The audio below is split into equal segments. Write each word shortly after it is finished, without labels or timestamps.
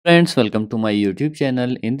Friends, welcome to my YouTube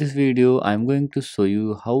channel. In this video, I'm going to show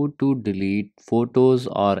you how to delete photos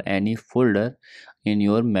or any folder in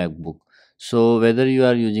your MacBook. So whether you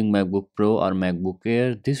are using MacBook Pro or MacBook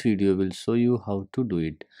Air, this video will show you how to do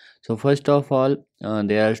it. So first of all,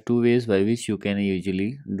 there are two ways by which you can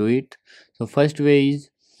usually do it. So first way is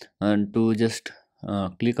to just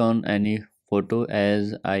click on any photo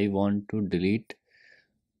as I want to delete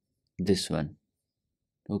this one.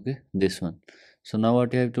 Okay, this one. So now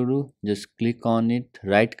what you have to do, just click on it,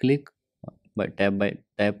 right click, by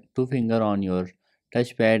tap two finger on your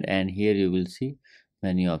touchpad, and here you will see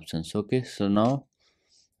many options. Okay, so now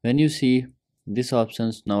when you see these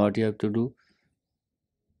options, now what you have to do,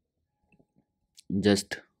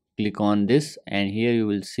 just click on this, and here you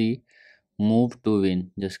will see move to win,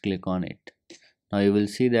 just click on it. Now you will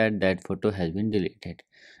see that that photo has been deleted.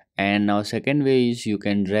 And now second way is you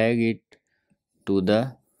can drag it to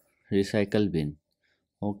the recycle bin.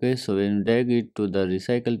 Okay, so when you drag it to the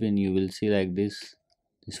recycle bin, you will see like this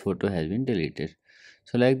photo has been deleted.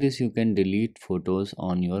 So like this you can delete photos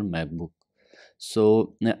on your MacBook.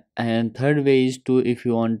 So and third way is to, if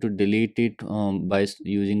you want to delete it by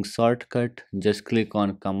using shortcut, just click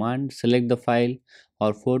on command, select the file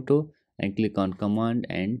or photo, and click on command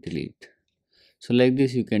and delete. So like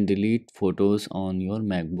this you can delete photos on your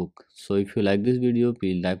MacBook. So if you like this video,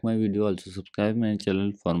 please like my video, also subscribe my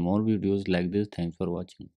channel for more videos like this. Thanks for watching.